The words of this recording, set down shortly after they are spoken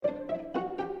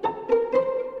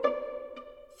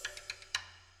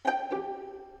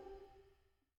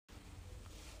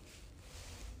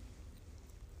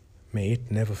May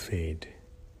it never fade.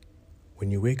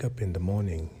 When you wake up in the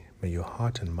morning, may your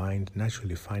heart and mind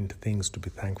naturally find things to be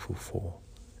thankful for,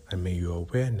 and may your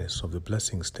awareness of the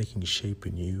blessings taking shape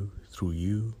in you, through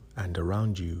you, and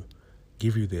around you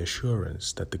give you the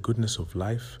assurance that the goodness of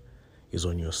life is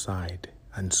on your side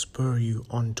and spur you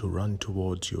on to run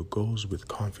towards your goals with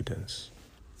confidence.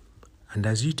 And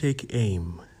as you take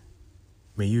aim,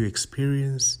 may you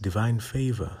experience divine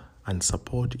favor and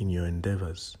support in your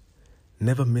endeavors,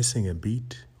 never missing a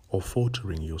beat or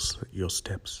faltering your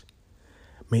steps.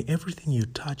 May everything you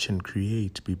touch and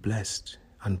create be blessed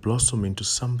and blossom into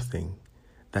something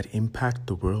that impact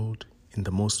the world in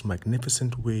the most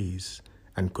magnificent ways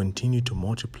and continue to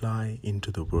multiply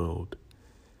into the world.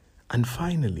 And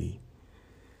finally,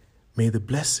 may the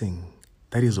blessing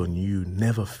that is on you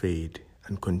never fade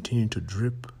and continue to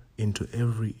drip into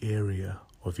every area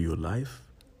of your life,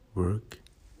 work,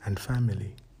 and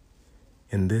family.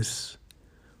 In this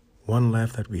one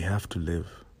life that we have to live,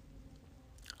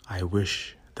 I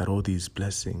wish that all these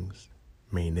blessings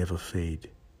may never fade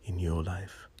in your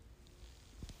life.